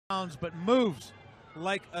but moves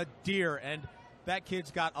like a deer, and that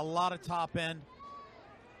kid's got a lot of top end.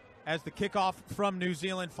 As the kickoff from New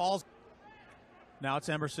Zealand falls, now it's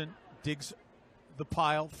Emerson, digs the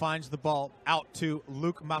pile, finds the ball out to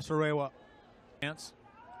Luke Masarewa. Chance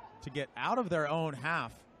to get out of their own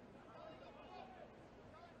half.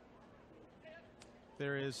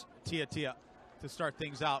 There is Tia to start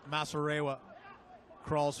things out. Masarewa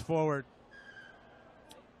crawls forward.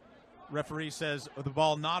 Referee says the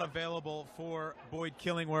ball not available for Boyd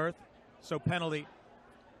Killingworth, so penalty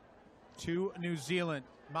to New Zealand.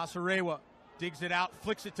 Masarewa digs it out,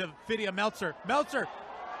 flicks it to Whiria Meltzer. Meltzer,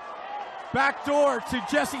 backdoor to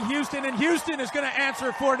Jesse Houston, and Houston is going to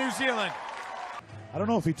answer for New Zealand. I don't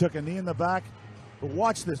know if he took a knee in the back, but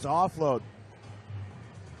watch this offload.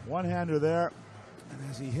 One-hander there, and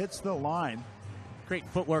as he hits the line. Great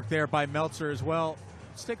footwork there by Meltzer as well.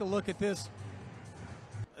 Let's take a look at this.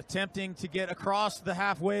 Attempting to get across the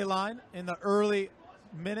halfway line in the early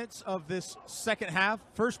minutes of this second half,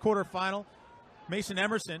 first quarterfinal. Mason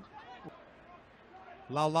Emerson,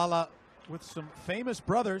 Laulala, with some famous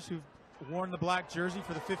brothers who've worn the black jersey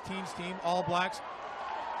for the 15s team, All Blacks.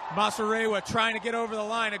 Masarewa trying to get over the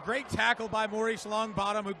line. A great tackle by Maurice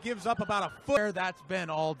Longbottom, who gives up about a foot. That's been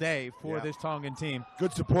all day for this Tongan team.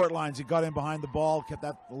 Good support lines. He got in behind the ball, kept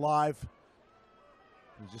that alive.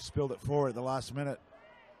 He just spilled it forward at the last minute.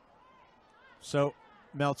 So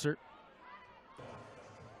Meltzer.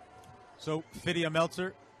 So Whiria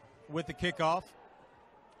Meltzer with the kickoff.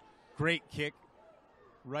 Great kick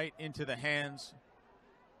right into the hands.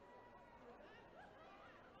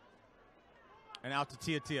 And out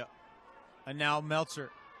to Tia. And now Meltzer.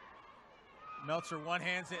 Meltzer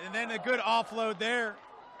one-hands it, and then a good offload there.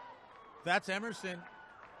 That's Emerson.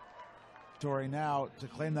 Tory now to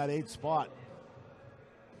claim that 8th spot.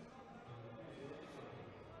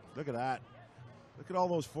 Look at that. Look at all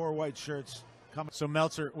those 4 white shirts coming. So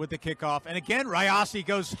Meltzer with the kickoff. And again, Rayasi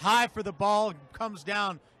goes high for the ball, comes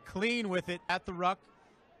down clean with it at the ruck.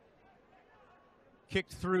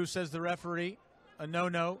 Kicked through, says the referee. A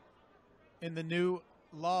no-no in the new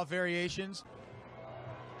law variations.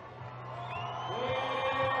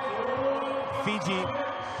 Fiji.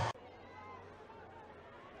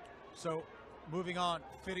 So moving on,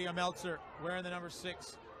 Whiria Meltzer wearing the number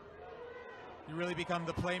 6. You really become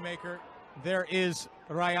the playmaker. There is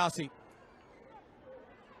Rayasi.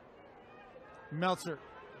 Meltzer.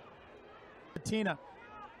 Tina.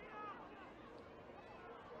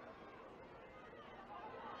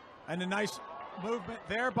 And a nice movement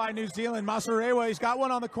there by New Zealand. Masarewa, he's got one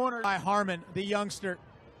on the corner by Harmon, the youngster.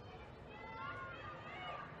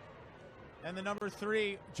 And the number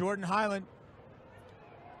 3, Jordan Highland,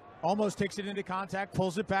 almost takes it into contact,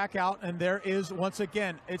 pulls it back out, and there is, once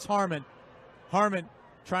again, it's Harmon. Harmon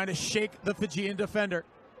trying to shake the Fijian defender.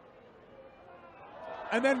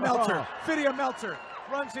 And then Meltzer, Whiria Meltzer,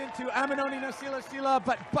 runs into Amanoni Nasila,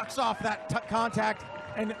 but bucks off that contact.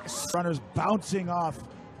 And runners bouncing off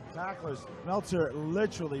tacklers. Meltzer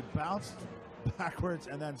literally bounced backwards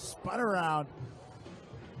and then spun around.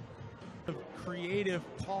 Creative,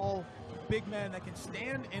 tall, big man that can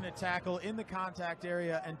stand in a tackle in the contact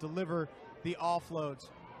area and deliver the offloads.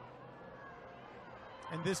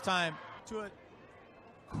 And this time to a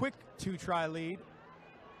quick 2-try lead.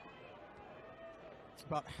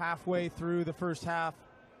 About halfway through the first half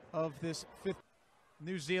of this 5th.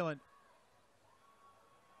 New Zealand.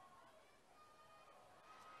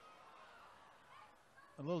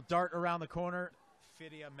 A little dart around the corner.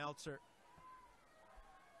 Whiria Meltzer.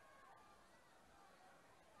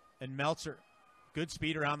 And Meltzer, good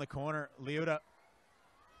speed around the corner. Leota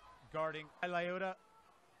guarding. Leota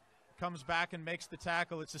comes back and makes the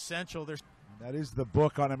tackle. It's essential. That is the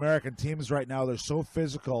book on American teams right now. They're so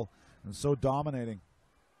physical and so dominating.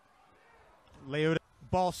 Leota,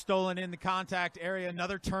 ball stolen in the contact area.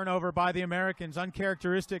 Another turnover by the Americans.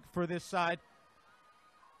 Uncharacteristic for this side.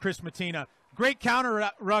 Chris Matina. Great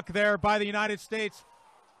counter ruck there by the United States.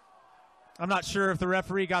 I'm not sure if the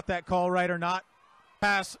referee got that call right or not.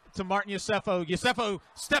 Pass to Martin Yosefo. Yosefo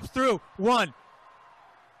steps through. 1.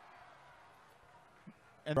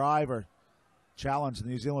 And driver challenge the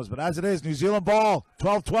New Zealanders, but as it is, New Zealand ball.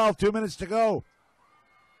 12-12, 2 minutes to go.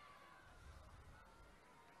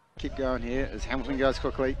 Keep going here as Hamilton goes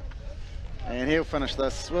quickly. And he'll finish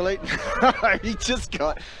this, will he? He just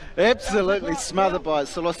got absolutely smothered by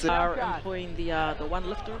Solossi. Are employing the one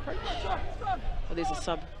lifter approach. Oh, there's a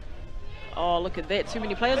sub. Oh, look at that. Too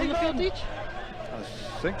many players on the field, Deej? I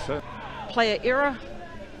think so. Player error.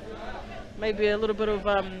 Maybe a little bit of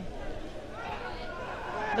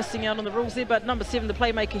missing out on the rules there, but number 7, the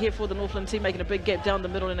playmaker here for the Northland team, making a big gap down the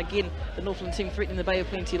middle, and again, the Northland team threatening the Bay of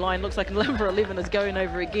Plenty line. Looks like number 11 is going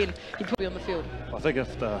over again. He put me on the field. I think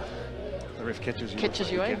if the ref catches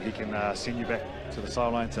you, he can send you back to the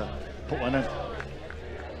sideline to put one in.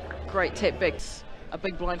 Great tap backs. A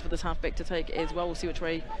big blind for this halfback to take as well. We'll see which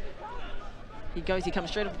way he goes. He comes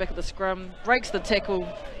straight off the back of the scrum, breaks the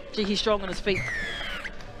tackle. Gee, he's strong on his feet.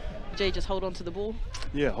 Jay, just hold on to the ball.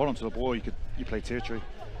 Yeah, hold on to the ball. You play territory,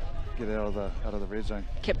 get out of the red zone.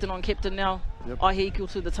 Captain on captain now. Yep. He equal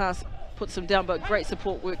to the task, puts him down, but great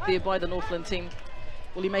support work there by the Northland team.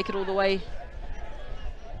 Will he make it all the way?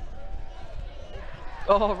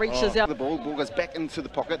 Oh, reaches out. The ball goes back into the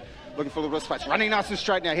pocket, looking for the wrist touch. Running nice and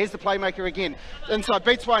straight now. Here's the playmaker again. Inside,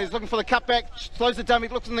 beats one. He's looking for the cutback. Throws the dummy,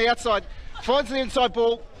 looks on the outside, finds the inside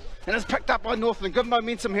ball, and it's picked up by Northland. Good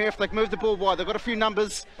momentum here if they move the ball wide. They've got a few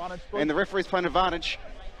numbers, and the referee's playing advantage.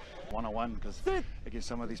 One-on-one, because against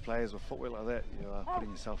some of these players with footwork like that, you are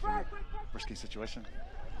putting yourself in a risky situation.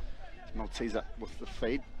 Maltese up with the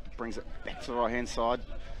feed, brings it back to the right-hand side.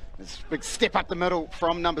 There's a big step up the middle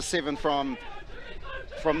from number 7 from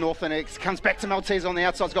Northland. It comes back to Maltese on the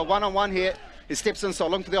outside. He's got one-on-one here. He steps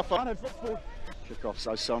inside, looking for the off. Kick-off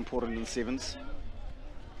so important in the 7's.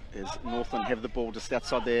 As Northland have the ball just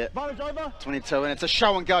outside there. 22, and it's a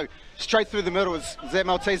show and go. Straight through the middle is that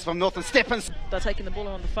Maltese from Northland. Stepping. They're taking the ball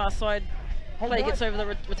on the far side. Play gets over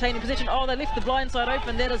the retaining position. Oh, they left the blind side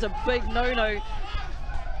open. That is a big no-no.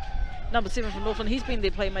 Number 7 from Northland, he's been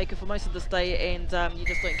their playmaker for most of this day, and you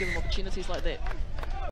just don't give him opportunities like that.